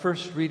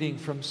First reading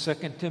from 2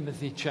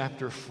 Timothy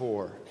chapter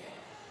 4.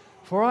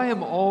 For I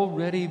am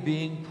already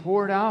being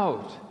poured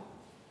out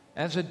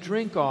as a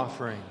drink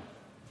offering,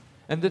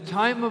 and the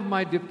time of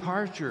my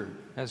departure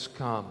has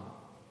come.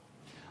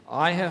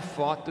 I have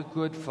fought the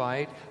good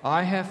fight,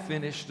 I have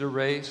finished the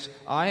race,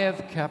 I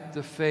have kept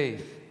the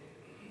faith.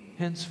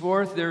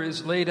 Henceforth there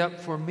is laid up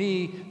for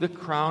me the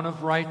crown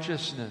of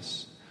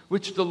righteousness,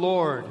 which the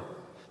Lord,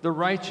 the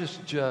righteous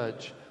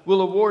judge,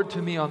 will award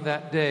to me on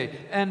that day,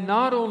 and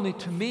not only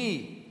to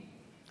me,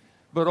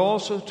 but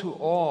also to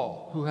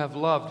all who have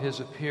loved his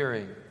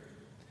appearing.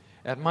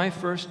 At my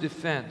first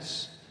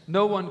defense,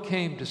 no one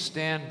came to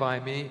stand by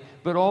me,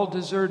 but all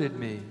deserted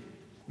me.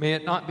 May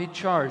it not be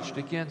charged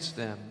against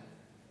them.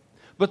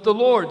 But the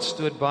Lord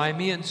stood by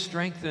me and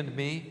strengthened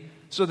me,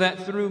 so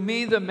that through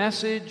me the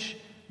message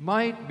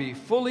might be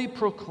fully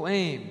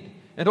proclaimed,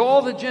 and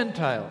all the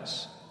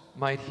Gentiles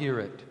might hear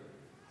it.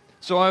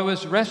 So I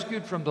was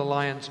rescued from the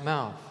lion's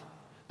mouth.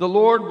 The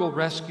Lord will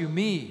rescue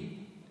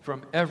me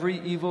from every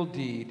evil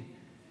deed,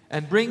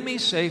 and bring me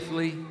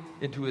safely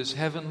into his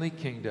heavenly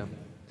kingdom.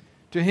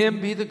 To him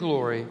be the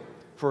glory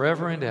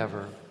forever and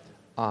ever.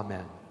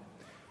 Amen.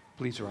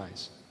 Please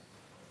rise.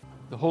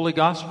 The Holy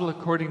Gospel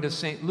according to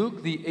St.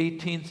 Luke, the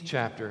 18th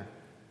chapter.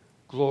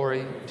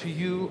 Glory to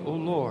you, O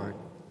Lord.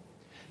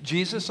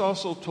 Jesus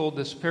also told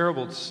this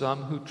parable to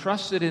some who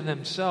trusted in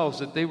themselves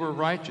that they were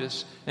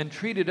righteous and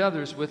treated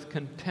others with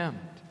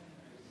contempt.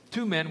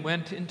 Two men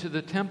went into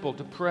the temple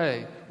to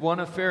pray, one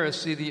a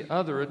Pharisee, the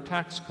other a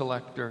tax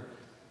collector.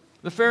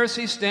 The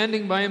Pharisee,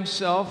 standing by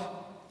himself,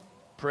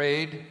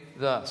 prayed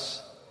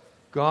thus: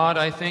 God,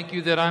 I thank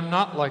you that I'm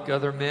not like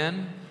other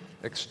men,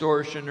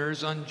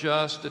 extortioners,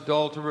 unjust,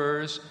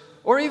 adulterers,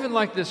 or even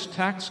like this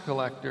tax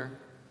collector.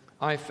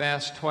 I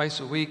fast twice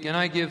a week, and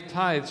I give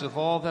tithes of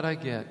all that I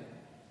get.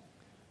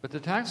 But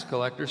the tax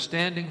collector,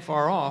 standing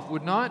far off,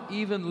 would not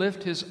even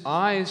lift his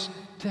eyes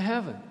to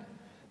heaven,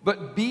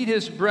 but beat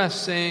his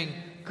breast, saying,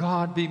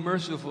 God, be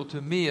merciful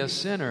to me, a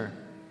sinner.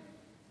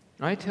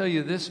 I tell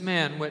you, this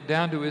man went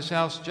down to his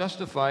house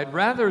justified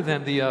rather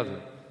than the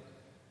other.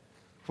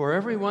 For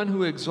everyone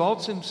who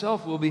exalts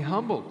himself will be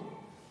humbled,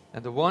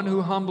 and the one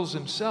who humbles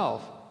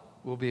himself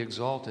will be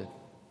exalted.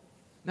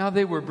 Now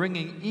they were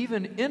bringing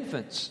even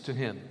infants to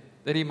him,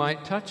 that he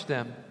might touch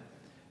them.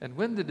 And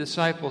when the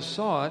disciples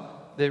saw it,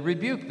 they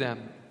rebuked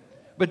them.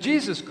 But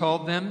Jesus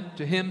called them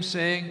to him,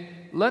 saying,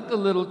 Let the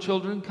little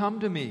children come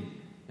to me,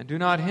 and do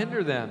not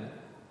hinder them,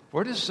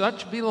 for to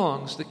such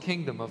belongs the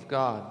kingdom of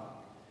God.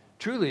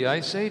 Truly, I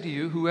say to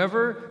you,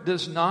 whoever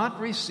does not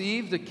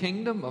receive the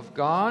kingdom of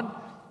God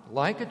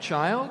like a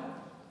child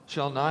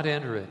shall not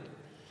enter it.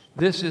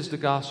 This is the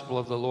gospel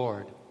of the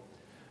Lord.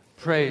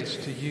 Praise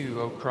to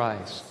you, O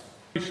Christ.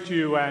 Grace to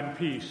you and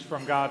peace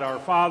from God our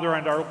Father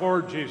and our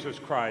Lord Jesus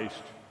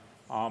Christ.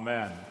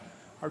 Amen.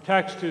 Our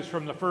text is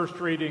from the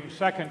first reading,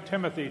 2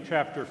 Timothy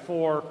chapter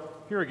 4.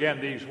 Hear again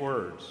these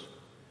words.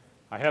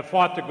 I have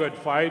fought the good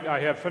fight,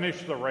 I have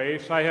finished the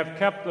race, I have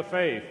kept the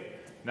faith.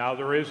 Now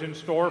there is in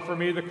store for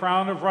me the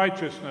crown of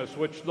righteousness,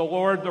 which the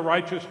Lord, the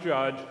righteous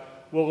judge,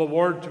 will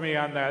award to me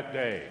on that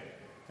day.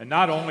 And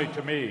not only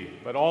to me,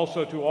 but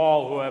also to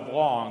all who have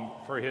longed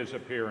for his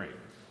appearing.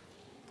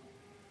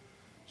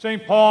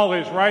 St. Paul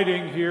is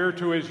writing here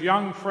to his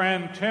young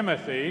friend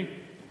Timothy.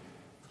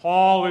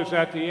 Paul is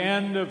at the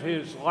end of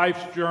his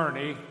life's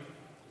journey,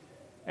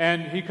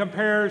 and he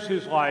compares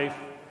his life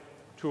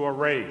to a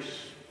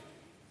race.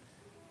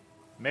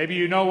 Maybe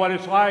you know what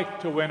it's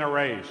like to win a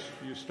race.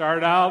 You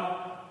start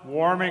out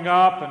warming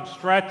up and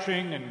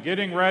stretching and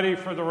getting ready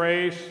for the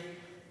race.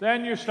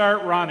 Then you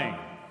start running.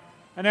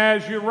 And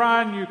as you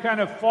run, you kind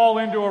of fall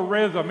into a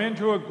rhythm,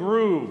 into a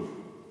groove.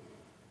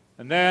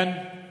 And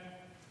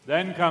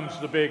then comes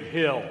the big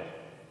hill.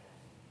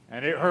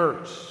 And it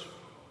hurts,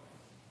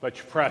 but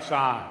you press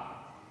on.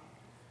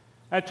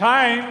 At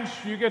times,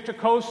 you get to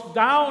coast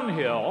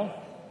downhill.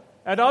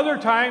 At other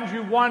times,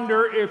 you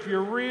wonder if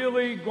you're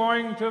really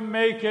going to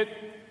make it.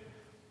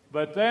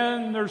 But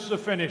then there's the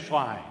finish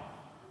line.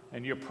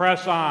 And you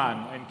press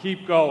on and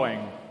keep going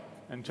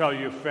until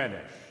you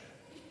finish.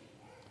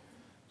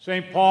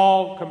 St.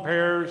 Paul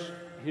compares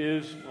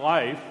his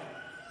life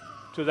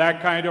to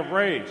that kind of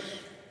race.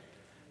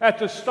 At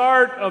the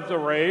start of the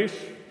race,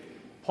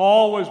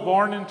 Paul was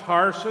born in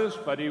Tarsus,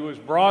 but he was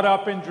brought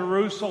up in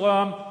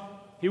Jerusalem.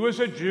 He was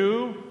a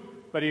Jew,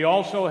 but he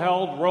also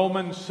held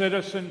Roman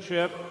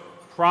citizenship,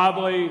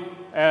 probably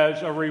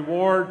as a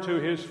reward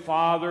to his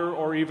father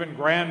or even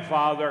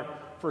grandfather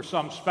for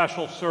some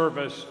special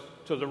service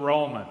to the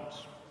Romans.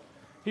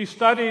 He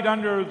studied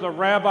under the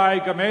Rabbi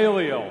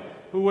Gamaliel,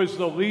 who was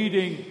the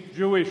leading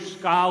Jewish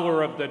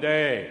scholar of the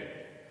day.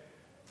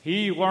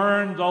 He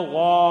learned the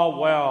law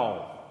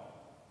well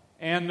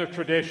and the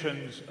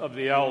traditions of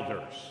the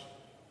elders.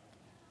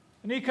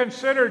 And he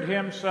considered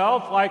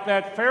himself, like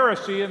that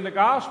Pharisee in the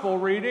gospel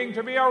reading,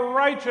 to be a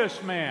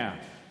righteous man.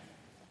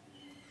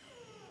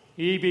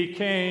 He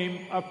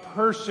became a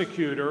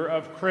persecutor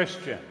of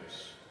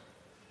Christians.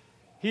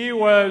 He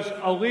was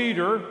a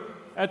leader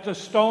at the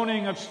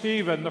stoning of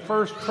Stephen, the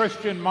first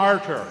Christian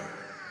martyr.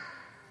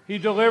 He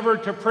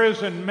delivered to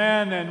prison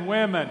men and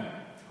women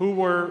who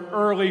were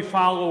early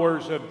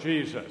followers of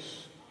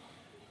Jesus.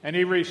 And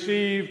he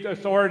received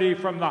authority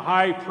from the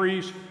high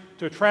priest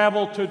to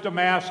travel to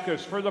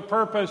Damascus for the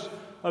purpose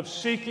of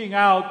seeking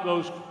out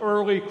those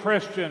early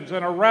Christians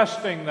and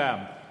arresting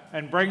them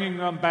and bringing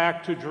them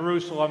back to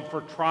Jerusalem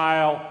for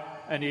trial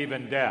and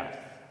even death.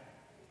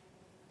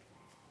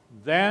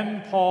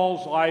 Then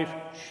Paul's life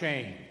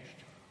changed.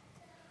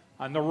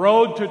 On the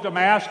road to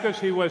Damascus,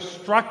 he was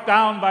struck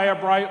down by a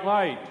bright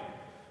light.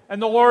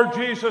 And the Lord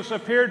Jesus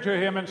appeared to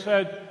him and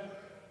said,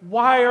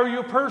 "Why are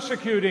you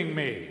persecuting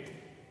me?"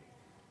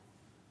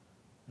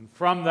 And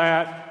from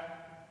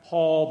that,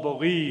 Paul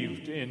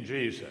believed in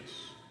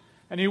Jesus.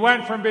 And he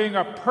went from being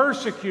a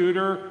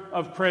persecutor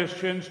of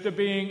Christians to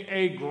being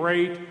a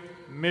great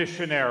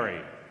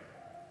missionary.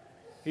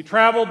 He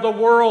traveled the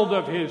world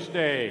of his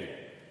day,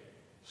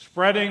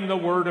 spreading the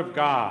word of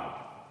God.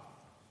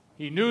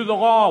 He knew the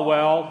law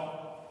well,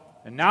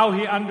 and now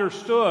he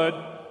understood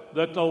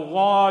that the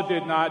law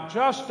did not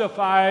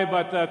justify,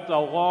 but that the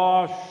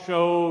law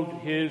showed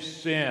his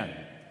sin,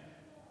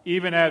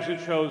 even as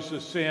it shows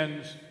the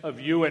sins of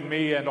you and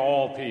me and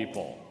all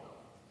people.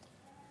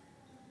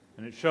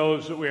 And it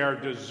shows that we are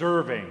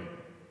deserving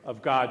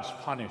of God's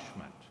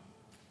punishment.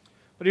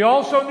 But he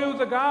also knew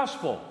the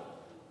gospel,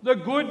 the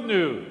good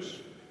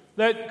news,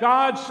 that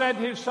God sent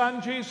his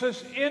Son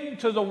Jesus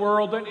into the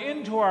world and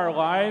into our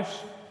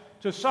lives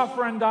to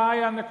suffer and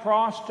die on the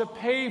cross to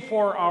pay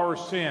for our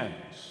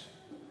sins.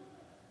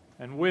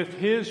 And with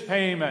his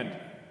payment,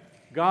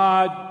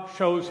 God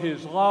shows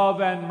his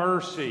love and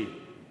mercy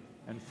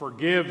and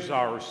forgives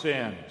our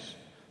sins.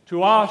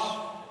 To us,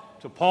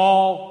 to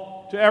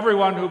Paul, to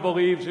everyone who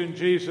believes in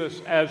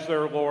Jesus as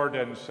their Lord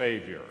and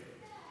Savior.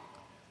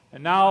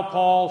 And now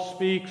Paul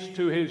speaks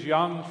to his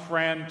young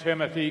friend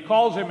Timothy. He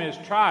calls him his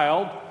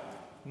child,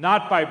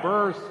 not by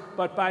birth,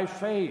 but by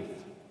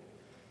faith.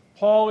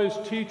 Paul is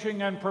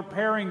teaching and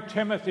preparing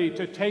Timothy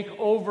to take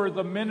over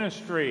the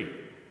ministry.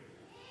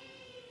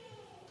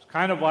 It's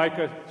kind of like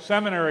a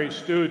seminary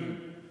student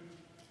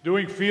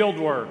doing field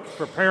work,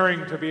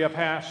 preparing to be a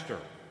pastor.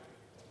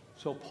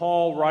 So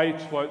Paul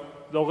writes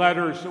the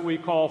letters that we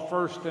call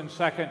 1st and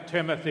 2nd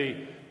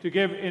Timothy to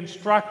give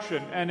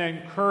instruction and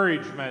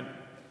encouragement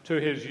to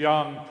his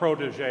young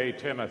protege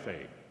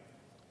Timothy.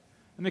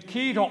 And the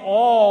key to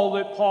all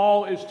that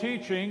Paul is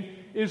teaching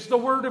is the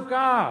Word of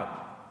God.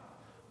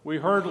 We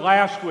heard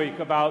last week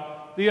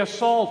about the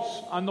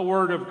assaults on the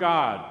Word of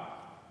God,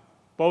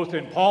 both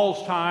in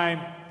Paul's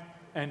time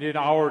and in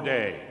our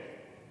day,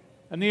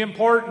 and the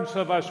importance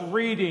of us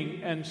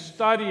reading and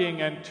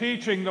studying and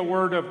teaching the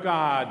Word of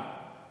God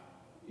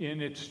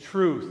in its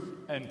truth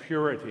and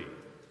purity,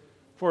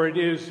 for it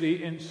is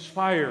the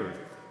inspired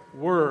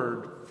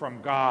Word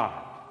from God.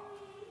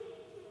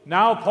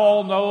 Now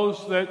Paul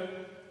knows that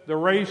the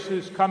race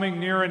is coming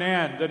near an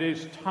end, that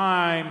his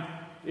time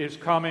is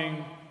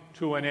coming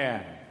to an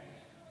end.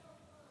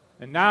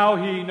 And now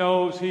he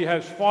knows he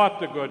has fought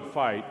the good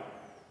fight.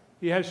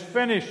 He has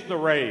finished the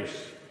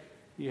race.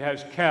 He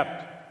has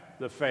kept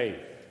the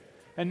faith.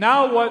 And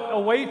now what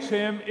awaits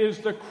him is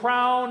the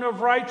crown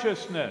of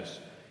righteousness,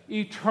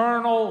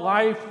 eternal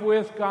life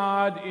with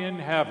God in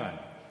heaven.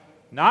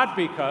 Not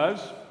because,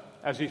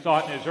 as he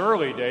thought in his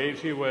early days,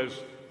 he was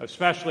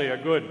especially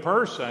a good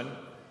person,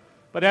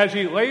 but as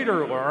he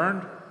later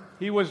learned,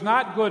 he was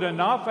not good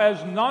enough,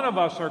 as none of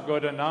us are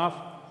good enough,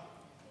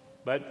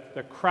 but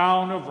the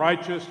crown of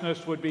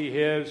righteousness would be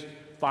his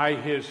by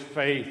his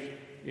faith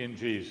in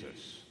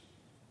Jesus.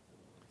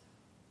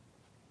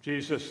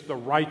 Jesus, the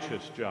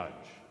righteous judge,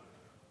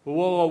 who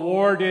will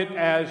award it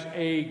as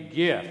a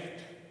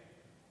gift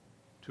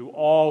to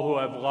all who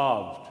have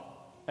loved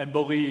and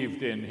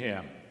believed in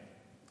him.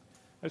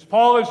 As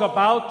Paul is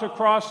about to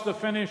cross the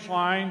finish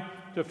line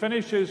to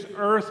finish his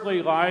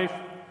earthly life,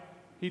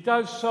 he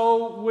does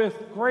so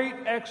with great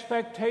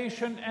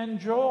expectation and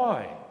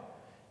joy,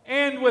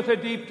 and with a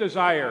deep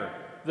desire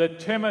that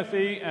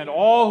Timothy and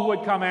all who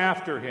would come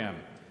after him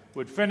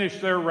would finish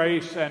their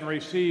race and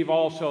receive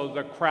also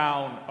the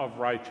crown of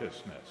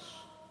righteousness.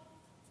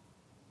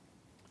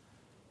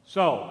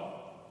 So,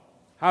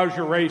 how's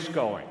your race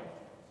going?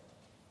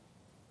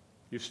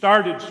 You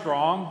started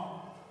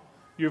strong.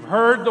 You've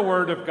heard the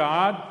Word of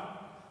God.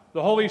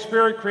 The Holy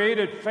Spirit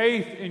created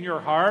faith in your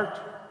heart.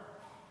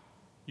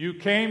 You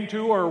came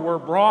to or were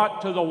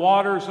brought to the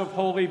waters of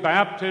holy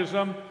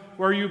baptism,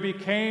 where you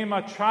became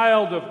a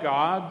child of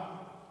God,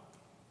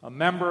 a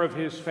member of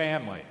his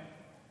family.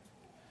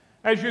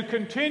 As you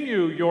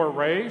continue your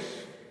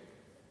race,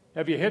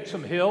 have you hit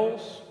some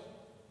hills?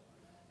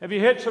 Have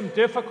you hit some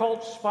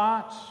difficult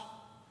spots?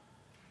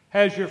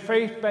 Has your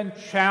faith been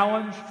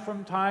challenged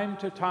from time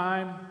to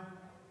time?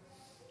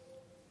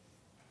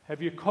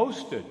 Have you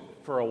coasted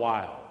for a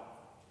while?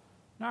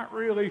 Not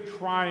really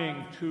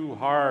trying too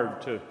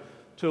hard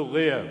to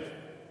live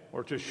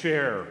or to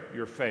share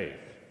your faith.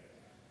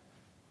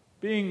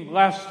 Being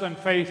less than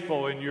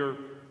faithful in your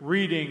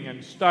reading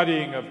and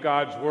studying of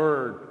God's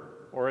Word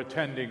or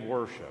attending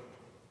worship.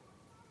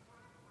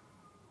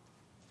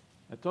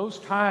 At those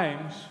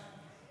times,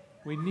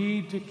 We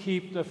need to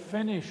keep the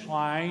finish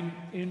line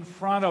in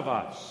front of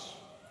us.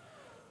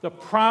 The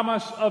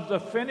promise of the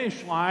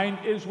finish line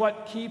is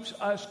what keeps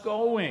us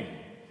going.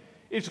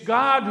 It's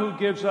God who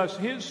gives us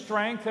His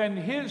strength and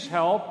His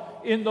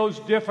help in those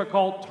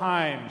difficult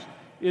times,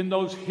 in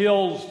those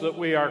hills that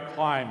we are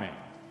climbing.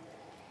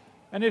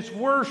 And it's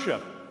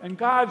worship and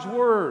God's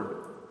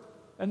Word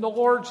and the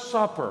Lord's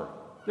Supper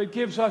that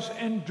gives us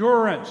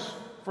endurance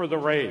for the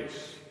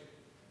race.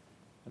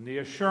 And the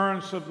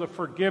assurance of the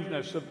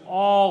forgiveness of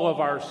all of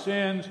our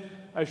sins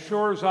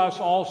assures us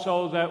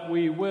also that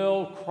we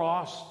will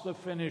cross the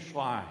finish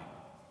line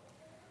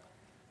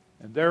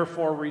and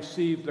therefore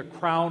receive the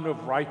crown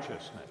of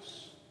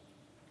righteousness,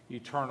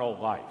 eternal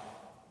life.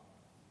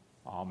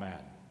 Amen.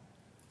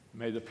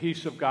 May the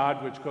peace of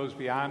God, which goes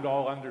beyond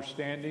all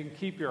understanding,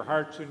 keep your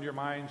hearts and your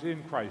minds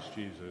in Christ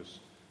Jesus.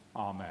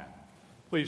 Amen.